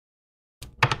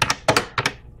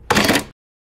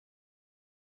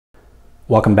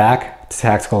Welcome back to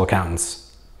Tactical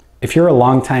Accountants. If you're a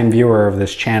longtime viewer of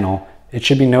this channel, it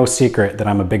should be no secret that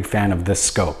I'm a big fan of this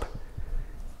scope,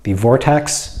 the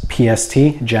Vortex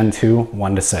PST Gen 2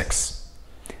 1:6.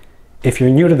 If you're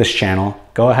new to this channel,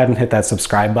 go ahead and hit that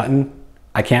subscribe button.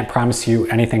 I can't promise you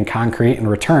anything concrete in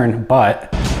return,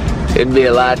 but it'd be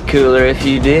a lot cooler if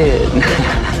you did.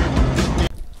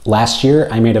 Last year,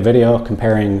 I made a video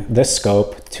comparing this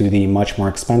scope to the much more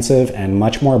expensive and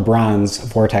much more bronze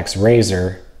Vortex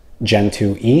Razor Gen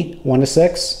 2E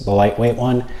 1:6, the lightweight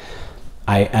one.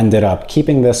 I ended up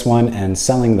keeping this one and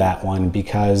selling that one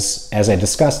because, as I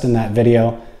discussed in that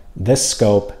video, this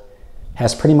scope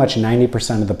has pretty much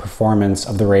 90% of the performance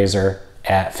of the Razor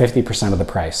at 50% of the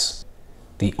price.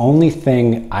 The only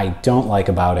thing I don't like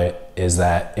about it is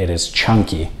that it is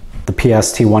chunky. The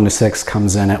PST 1:6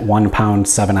 comes in at 1 pound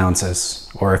 7 ounces,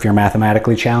 or if you're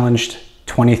mathematically challenged,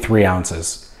 23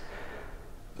 ounces.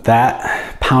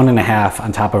 That pound and a half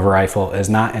on top of a rifle is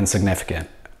not insignificant.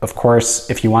 Of course,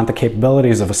 if you want the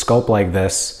capabilities of a scope like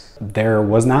this, there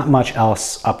was not much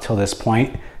else up till this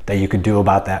point that you could do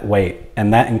about that weight.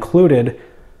 And that included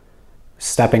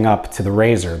stepping up to the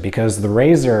Razor, because the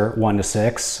Razor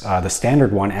 1:6, the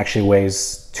standard one, actually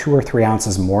weighs 2 or 3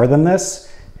 ounces more than this.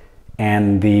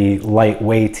 And the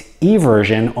lightweight E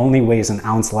version only weighs an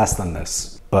ounce less than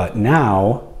this. But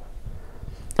now,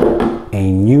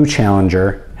 a new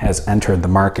challenger has entered the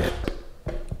market.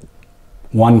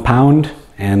 1 pound,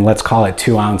 and let's call it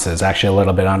 2 ounces, actually a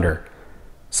little bit under.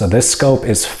 So this scope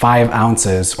is 5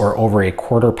 ounces, or over a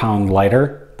quarter pound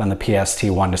lighter than the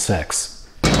PST 1:6.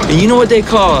 You know what they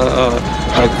call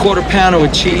a quarter pounder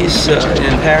with cheese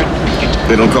in Paris?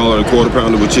 They don't call it a quarter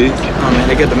pounder with cheese? Oh man,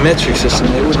 they got the metric system.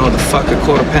 They wouldn't know what the fuck a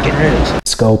quarter pounder is.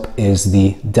 Scope is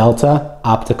the Delta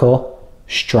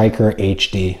Stryker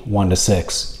HD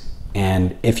 1:6.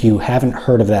 And if you haven't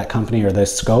heard of that company or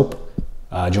this scope,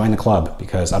 join the club,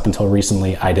 because up until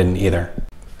recently I didn't either.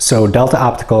 So Delta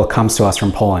Optical comes to us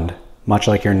from Poland, much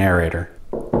like your narrator.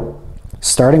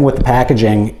 Starting with the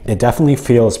packaging, it definitely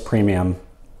feels premium.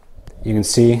 You can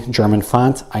see German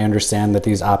font. I understand that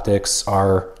these optics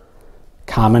are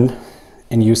common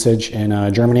in usage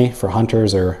in Germany for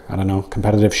hunters or, I don't know,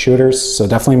 competitive shooters. So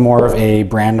definitely more of a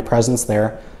brand presence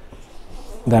there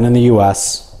than in the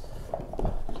US.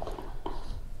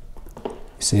 You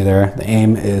see there, the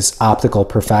aim is optical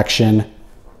perfection.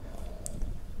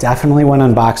 Definitely when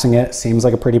unboxing it, seems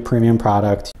like a pretty premium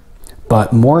product.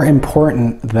 But more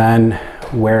important than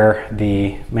where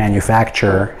the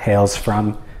manufacturer hails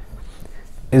from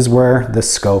is where the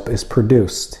scope is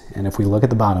produced. And if we look at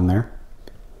the bottom there,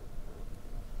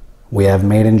 we have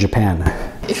made in Japan.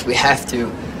 If we have to,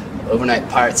 overnight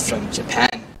parts from Japan.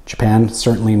 Japan,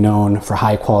 certainly known for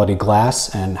high quality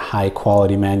glass and high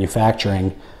quality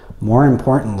manufacturing. More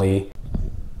importantly,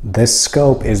 this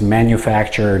scope is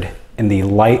manufactured in the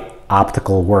Light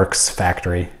Optical Works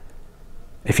factory.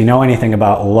 If you know anything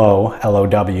about LOW,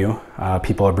 L-O-W,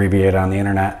 people abbreviate it on the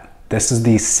internet, this is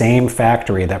the same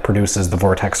factory that produces the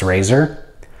Vortex Razor,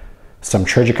 some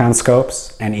Trijicon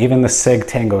scopes, and even the SIG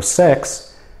Tango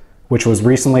 6, which was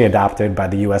recently adopted by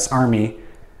the US Army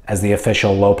as the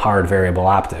official low-powered variable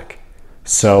optic.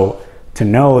 So to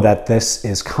know that this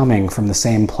is coming from the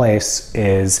same place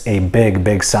is a big,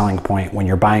 big selling point when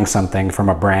you're buying something from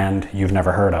a brand you've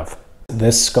never heard of.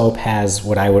 This scope has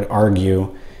what I would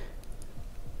argue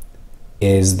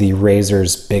is the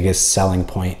Razor's biggest selling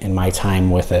point in my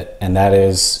time with it, and that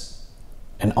is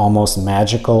an almost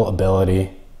magical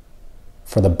ability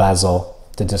for the bezel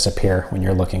to disappear when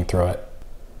you're looking through it.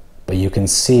 But you can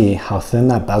see how thin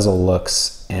that bezel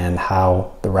looks and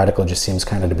how the reticle just seems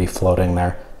kind of to be floating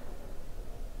there.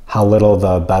 How little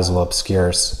the bezel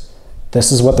obscures.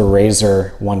 This is what the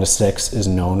Razor 1:6 is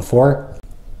known for.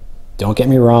 Don't get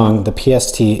me wrong, the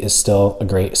PST is still a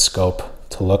great scope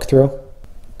to look through,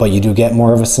 but you do get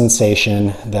more of a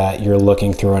sensation that you're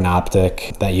looking through an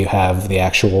optic, that you have the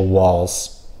actual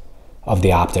walls of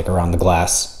the optic around the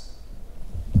glass.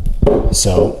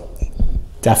 So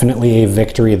definitely a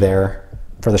victory there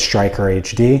for the Stryker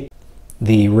HD.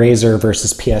 The Razor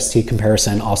versus PST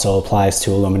comparison also applies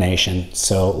to illumination.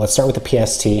 So let's start with the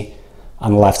PST.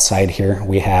 On the left side here,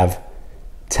 we have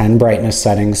 10 brightness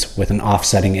settings with an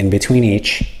offsetting in between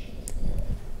each.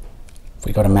 If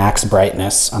we go to max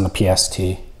brightness on the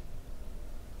PST,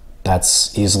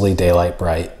 that's easily daylight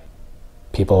bright.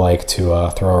 People like to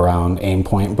throw around aim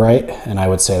point bright, and I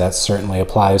would say that certainly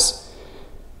applies.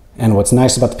 And what's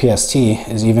nice about the PST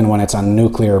is even when it's on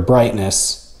nuclear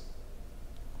brightness,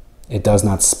 it does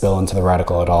not spill into the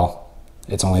reticle at all.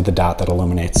 It's only the dot that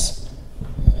illuminates.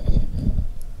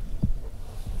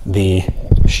 The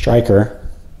Stryker,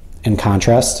 in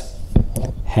contrast,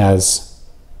 has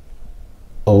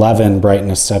 11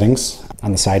 brightness settings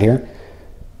on the side here,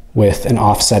 with an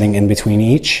off setting in between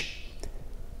each.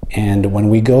 And when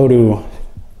we go to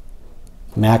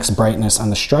max brightness on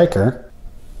the Stryker,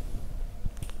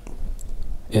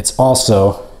 it's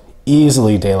also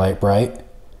easily daylight bright,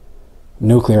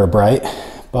 nuclear bright,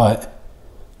 but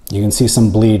you can see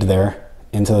some bleed there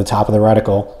into the top of the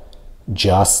reticle,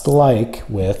 just like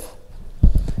with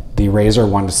the Razor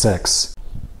 1-6.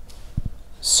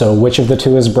 So which of the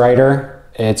two is brighter?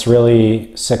 It's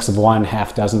really 6 of one,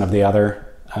 half dozen of the other.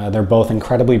 They're both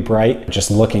incredibly bright, just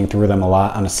looking through them a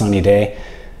lot on a sunny day.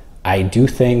 I do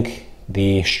think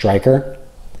the Stryker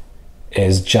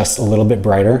is just a little bit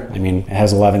brighter. I mean, it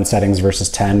has 11 settings versus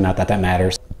 10, not that that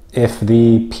matters. If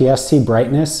the PST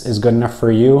brightness is good enough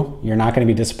for you, you're not going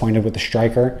to be disappointed with the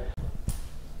Stryker.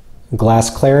 Glass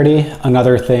clarity,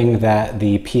 another thing that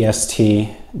the PST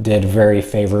did very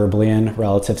favorably in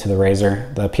relative to the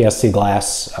Razor. The PST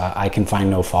glass, I can find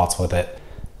no faults with it.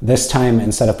 This time,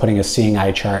 instead of putting a seeing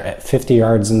eye chart at 50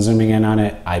 yards and zooming in on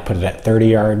it, I put it at 30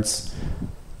 yards.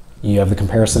 You have the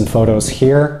comparison photos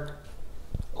here.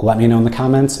 Let me know in the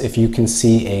comments if you can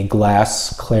see a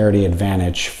glass clarity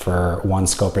advantage for one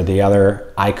scope or the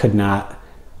other. I could not.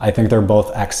 I think they're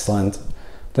both excellent.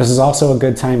 This is also a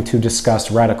good time to discuss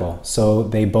reticle. So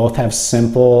they both have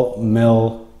simple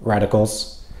mil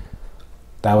reticles.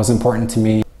 That was important to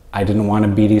me. I didn't want a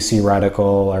BDC reticle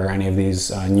or any of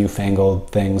these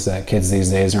newfangled things that kids these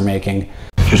days are making.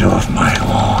 Get off my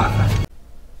lawn.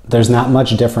 There's not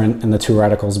much different in the two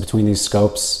reticles between these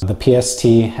scopes. The PST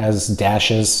has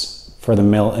dashes for the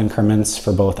mil increments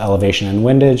for both elevation and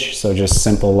windage, so just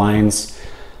simple lines.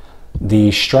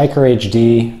 The Stryker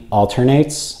HD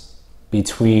alternates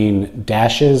between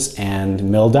dashes and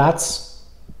mil dots,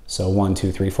 so 1,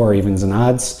 2, 3, 4 evens and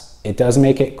odds. It does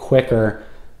make it quicker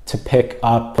to pick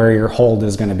up where your hold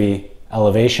is going to be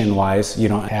elevation wise. You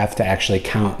don't have to actually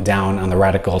count down on the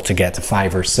reticle to get to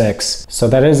 5 or 6. So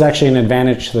that is actually an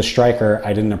advantage to the Stryker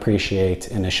I didn't appreciate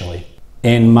initially.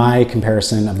 In my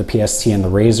comparison of the PST and the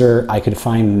Razor, I could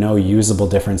find no usable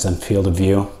difference in field of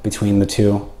view between the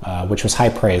two, which was high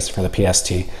praise for the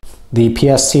PST. The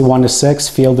PST 1-6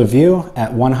 field of view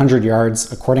at 100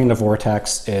 yards, according to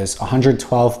Vortex, is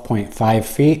 112.5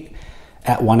 feet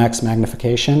at 1x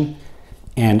magnification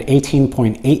and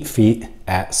 18.8 feet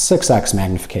at 6x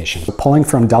magnification. Pulling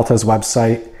from Delta's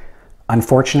website,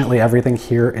 unfortunately everything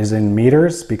here is in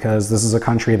meters because this is a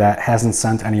country that hasn't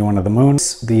sent anyone to the moon.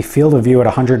 The field of view at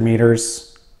 100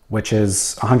 meters, which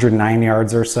is 109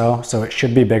 yards or so, so it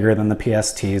should be bigger than the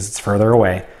PSTs, it's further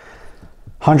away.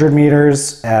 100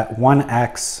 meters at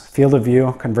 1x field of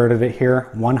view, converted it here,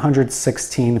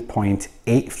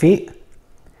 116.8 feet,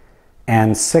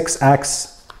 and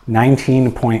 6x,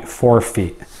 19.4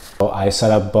 feet. So I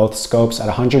set up both scopes at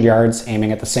 100 yards,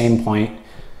 aiming at the same point.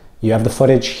 You have the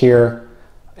footage here.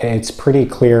 It's pretty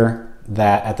clear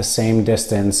that at the same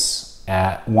distance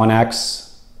at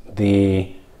 1x,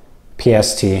 the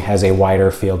PST has a wider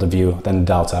field of view than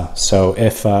Delta. So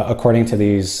if, according to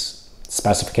these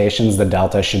specifications, the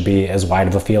Delta should be as wide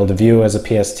of a field of view as a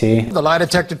PST. The lie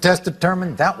detector test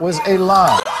determined that was a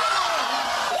lie.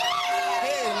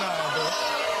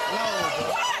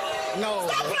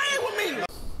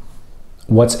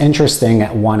 What's interesting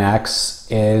at 1x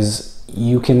is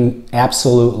you can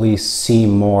absolutely see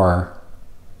more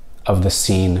of the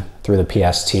scene through the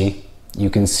PST. You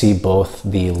can see both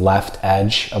the left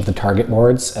edge of the target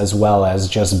boards as well as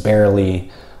just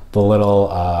barely the little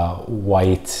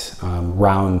white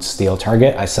round steel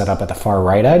target I set up at the far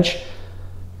right edge.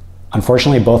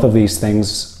 Unfortunately, both of these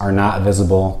things are not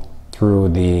visible through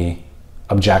the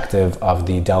objective of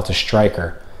the Delta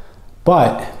Stryker.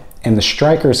 But in the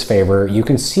Stryker's favor, you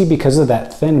can see because of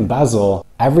that thin bezel,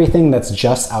 everything that's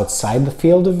just outside the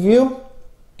field of view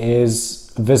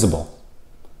is visible.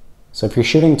 So if you're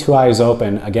shooting two eyes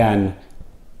open, again,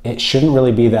 it shouldn't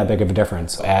really be that big of a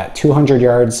difference. At 200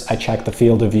 yards, I checked the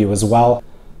field of view as well.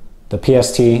 The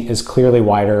PST is clearly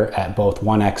wider at both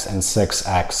 1x and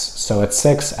 6x. So at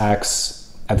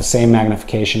 6x, at the same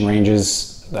magnification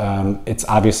ranges, it's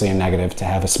obviously a negative to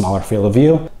have a smaller field of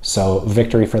view. So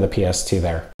victory for the PST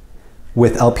there.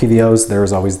 With LPVOs,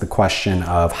 there's always the question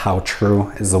of how true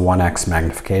is the 1x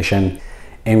magnification.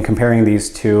 In comparing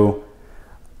these two,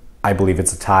 I believe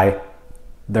it's a tie.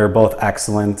 They're both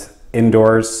excellent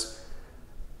indoors.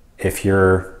 If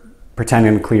you're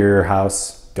pretending to clear your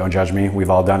house, don't judge me, we've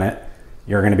all done it.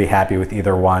 You're going to be happy with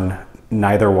either one.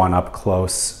 Neither one up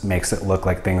close makes it look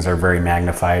like things are very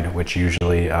magnified, which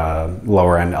usually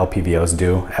lower end LPVOs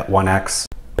do at 1x.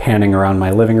 panning around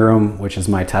my living room, which is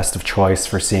my test of choice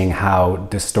for seeing how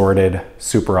distorted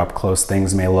super up close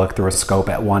things may look through a scope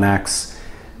at 1x.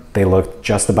 They look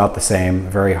just about the same,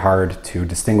 very hard to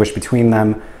distinguish between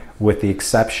them, with the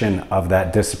exception of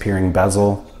that disappearing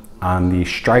bezel on the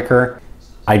Stryker.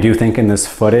 I do think in this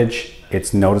footage,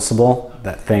 it's noticeable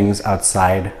that things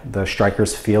outside the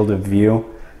Stryker's field of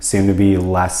view seem to be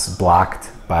less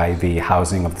blocked by the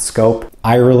housing of the scope.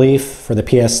 Eye relief for the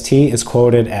PST is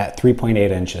quoted at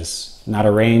 3.8 inches. Not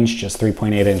a range, just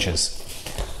 3.8 inches.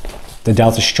 The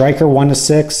Delta Stryker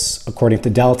 1-6, according to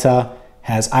Delta,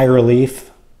 has eye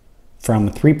relief from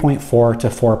 3.4 to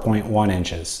 4.1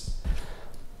 inches.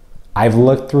 I've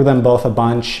looked through them both a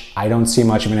bunch. I don't see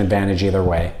much of an advantage either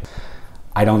way.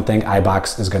 I don't think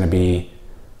iBox is going to be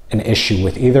an issue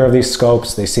with either of these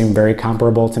scopes. They seem very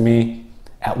comparable to me.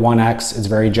 At 1x, it's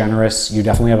very generous. You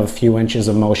definitely have a few inches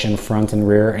of motion front and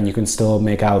rear, and you can still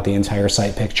make out the entire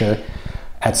sight picture.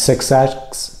 At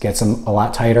 6x, gets them a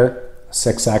lot tighter.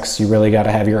 6x, you really got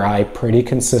to have your eye pretty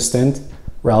consistent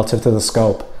relative to the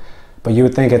scope. But you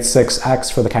would think at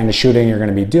 6x, for the kind of shooting you're going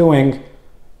to be doing,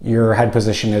 your head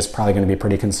position is probably going to be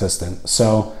pretty consistent.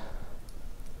 So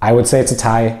I would say it's a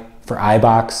tie for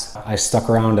iBox. I stuck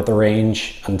around at the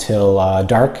range until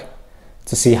dark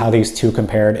to see how these two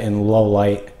compared in low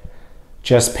light,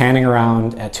 just panning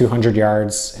around at 200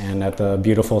 yards and at the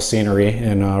beautiful scenery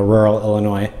in rural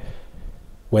Illinois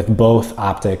with both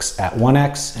optics at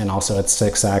 1x and also at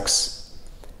 6x.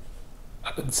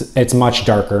 It's much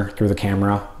darker through the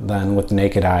camera than with the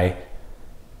naked eye.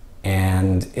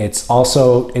 And it's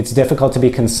difficult to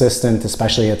be consistent,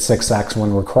 especially at 6x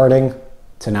when recording,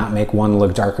 to not make one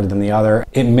look darker than the other.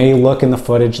 It may look in the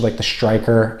footage like the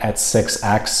Stryker at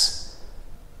 6x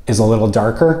is a little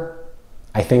darker.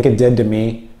 I think it did to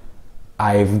me.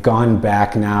 I've gone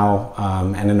back now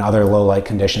and in other low light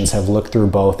conditions have looked through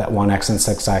both at 1x and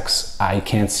 6x. I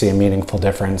can't see a meaningful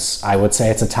difference. I would say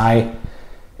it's a tie.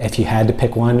 If you had to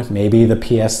pick one, maybe the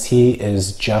PST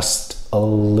is just a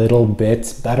little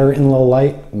bit better in low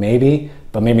light, maybe,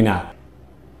 but maybe not.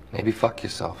 Maybe fuck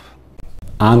yourself.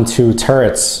 On to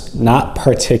turrets. Not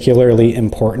particularly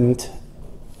important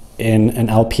in an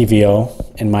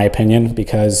LPVO, in my opinion,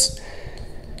 because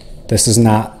this is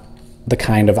not the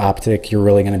kind of optic you're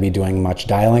really going to be doing much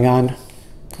dialing on,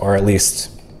 or at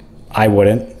least I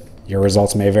wouldn't. Your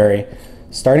results may vary.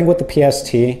 Starting with the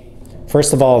PST,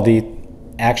 first of all, the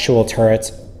actual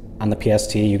turrets on the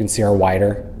PST you can see are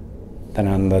wider than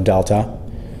on the Delta.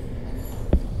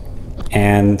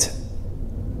 And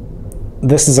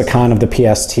this is a con of the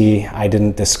PST I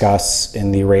didn't discuss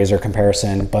in the Razor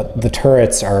comparison, but the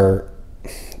turrets they're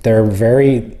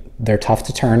tough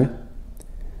to turn.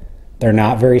 They're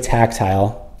not very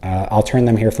tactile. I'll turn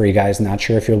them here for you guys. Not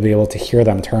sure if you'll be able to hear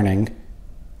them turning.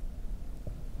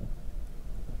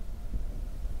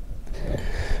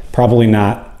 Probably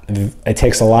not. It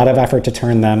takes a lot of effort to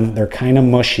turn them. They're kind of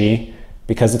mushy.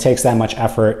 Because it takes that much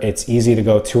effort, it's easy to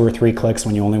go 2 or 3 clicks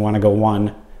when you only want to go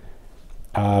 1.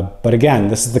 But again,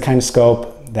 this is the kind of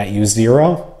scope that you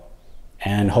zero,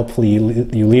 and hopefully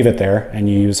you leave it there and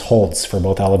you use holds for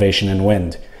both elevation and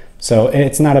wind. So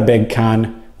it's not a big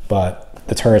con, but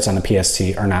the turrets on the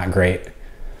PST are not great.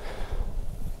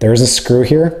 There's a screw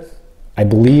here, I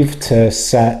believe, to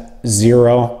set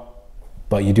 0,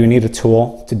 but you do need a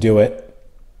tool to do it.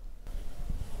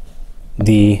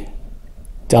 The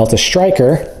Delta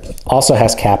Stryker also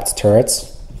has capped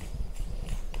turrets.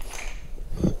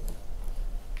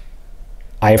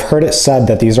 I've heard it said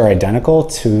that these are identical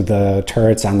to the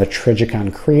turrets on the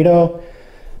Trigicon Credo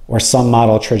or some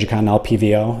model Trigicon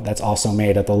LPVO that's also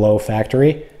made at the Low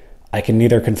factory. I can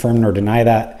neither confirm nor deny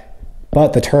that,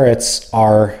 but the turrets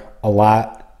are a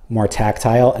lot more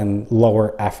tactile and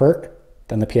lower effort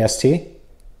than the PST.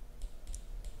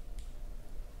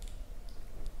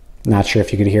 Not sure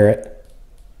if you could hear it.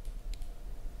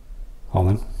 Hold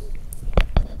on.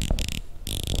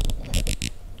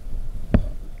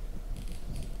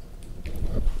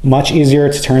 Much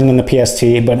easier to turn than the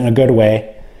PST, but in a good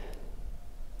way,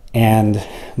 and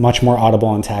much more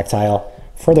audible and tactile.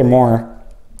 Furthermore,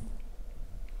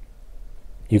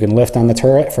 you can lift on the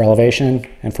turret for elevation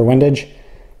and for windage,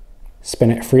 spin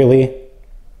it freely,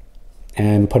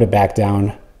 and put it back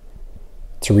down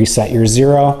to reset your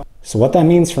 0. So what that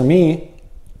means for me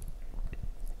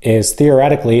is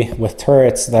theoretically, with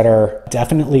turrets that are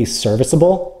definitely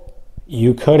serviceable,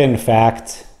 you could in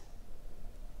fact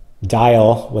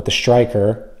dial with the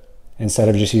Stryker instead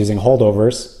of just using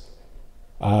holdovers.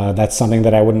 That's something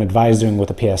that I wouldn't advise doing with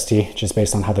the PST, just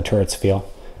based on how the turrets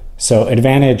feel. So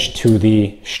advantage to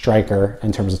the Stryker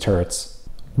in terms of turrets.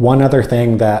 One other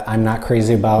thing that I'm not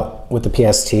crazy about with the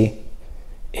PST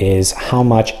is how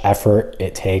much effort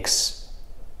it takes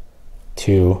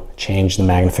to change the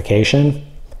magnification.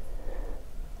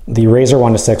 The Razor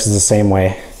 1:6 is the same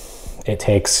way. It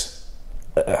takes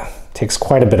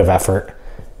quite a bit of effort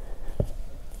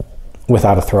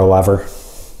without a throw lever.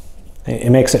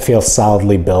 It makes it feel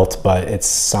solidly built, but it's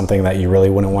something that you really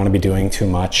wouldn't want to be doing too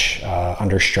much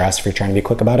under stress if you're trying to be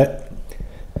quick about it.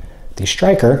 The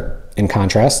Stryker, in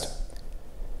contrast,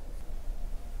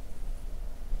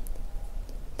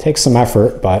 takes some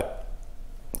effort, but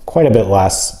quite a bit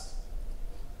less,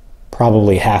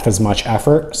 probably half as much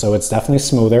effort, so it's definitely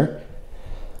smoother.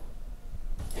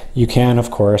 You can, of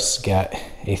course, get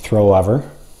a throw lever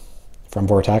from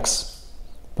Vortex,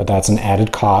 but that's an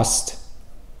added cost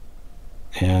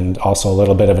and also a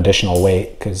little bit of additional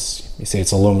weight because you see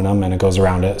it's aluminum and it goes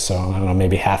around it, so I don't know,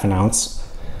 maybe half an ounce.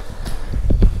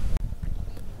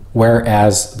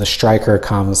 Whereas the Stryker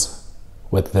comes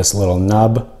with this little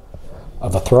nub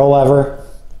of a throw lever,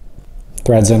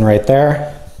 threads in right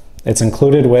there. It's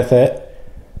included with it.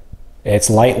 It's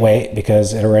lightweight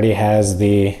because it already has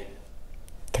the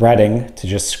threading to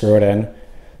just screw it in.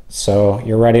 So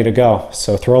you're ready to go.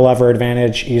 So throw lever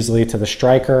advantage easily to the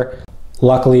Stryker.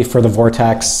 Luckily for the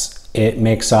Vortex, it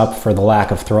makes up for the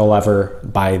lack of throw lever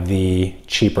by the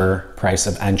cheaper price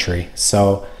of entry.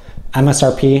 So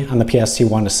MSRP on the PST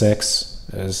 1:6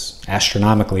 is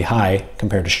astronomically high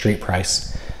compared to street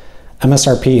price.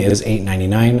 MSRP is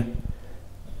 $899.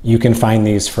 You can find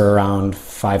these for around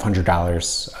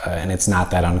 $500, and it's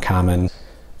not that uncommon,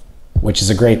 which is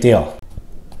a great deal.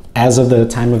 As of the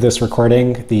time of this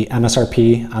recording, the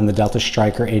MSRP on the Delta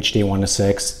Stryker HD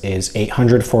 1:6 is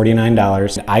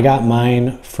 $849. I got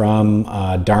mine from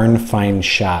Darn Fine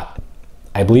Shot.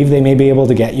 I believe they may be able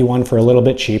to get you one for a little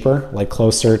bit cheaper, like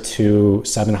closer to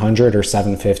 $700 or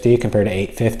 $750 compared to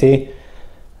 $850.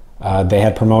 They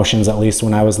had promotions, at least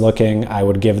when I was looking. I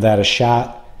would give that a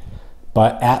shot,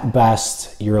 but at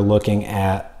best, you're looking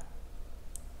at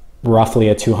roughly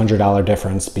a $200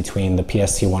 difference between the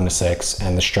PST 1:6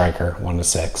 and the Stryker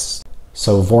 1:6.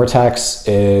 So Vortex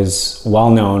is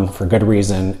well known for good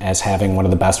reason as having one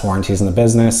of the best warranties in the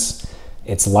business.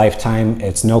 It's lifetime,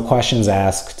 it's no questions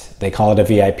asked. They call it a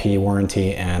VIP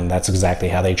warranty, and that's exactly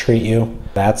how they treat you.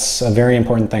 That's a very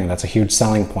important thing. That's a huge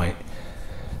selling point.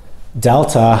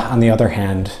 Delta, on the other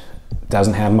hand,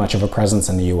 doesn't have much of a presence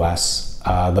in the US.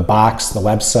 The box, the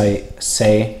website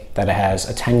say that it has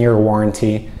a 10-year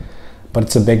warranty, but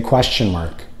it's a big question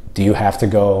mark. Do you have to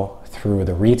go through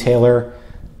the retailer?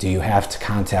 Do you have to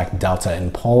contact Delta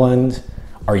in Poland?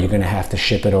 Are you gonna have to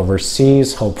ship it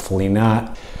overseas? Hopefully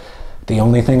not. The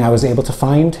only thing I was able to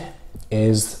find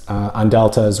is on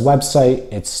Delta's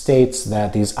website, it states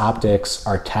that these optics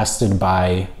are tested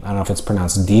by, I don't know if it's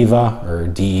pronounced DEVA or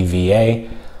DEVA.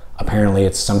 Apparently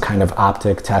it's some kind of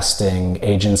optic testing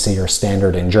agency or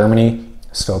standard in Germany.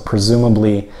 So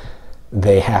presumably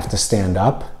they have to stand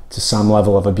up to some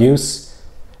level of abuse.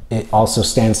 It also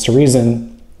stands to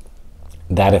reason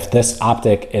that if this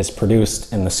optic is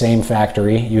produced in the same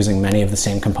factory using many of the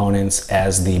same components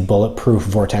as the bulletproof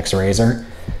Vortex Razor,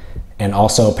 and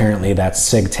also apparently that's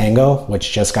SIG Tango,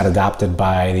 which just got adopted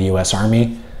by the US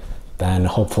Army, then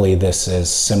hopefully this is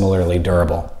similarly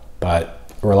durable. But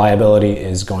reliability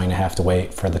is going to have to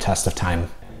wait for the test of time.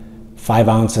 5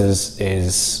 ounces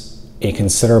is a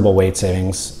considerable weight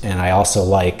savings, and I also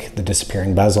like the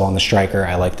disappearing bezel on the Stryker.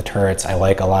 I like the turrets. I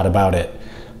like a lot about it.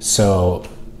 So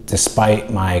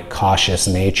despite my cautious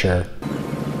nature,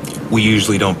 we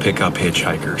usually don't pick up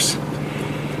hitchhikers,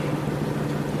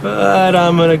 but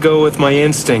I'm gonna go with my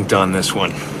instinct on this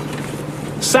one.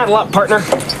 Saddle up, partner.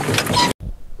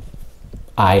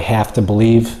 I have to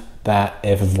believe that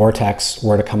if Vortex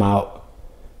were to come out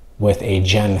with a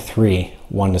Gen 3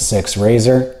 1:6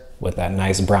 Razor with that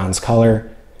nice bronze color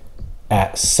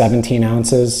at 17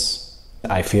 ounces,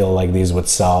 I feel like these would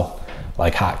sell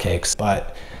like hotcakes.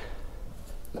 But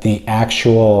the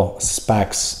actual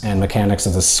specs and mechanics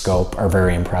of the scope are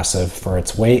very impressive for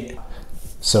its weight.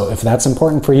 So if that's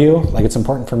important for you, like it's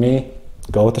important for me,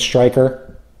 go with the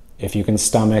Stryker if you can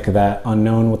stomach that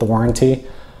unknown with the warranty.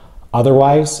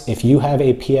 Otherwise, if you have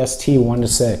a PST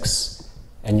 1:6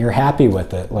 and you're happy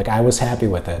with it, like I was happy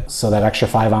with it, so that extra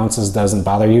 5 ounces doesn't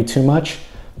bother you too much,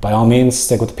 by all means,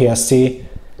 stick with the PST.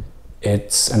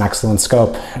 It's an excellent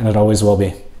scope, and it always will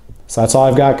be. So that's all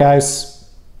I've got, guys.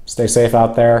 Stay safe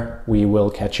out there. We will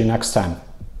catch you next time.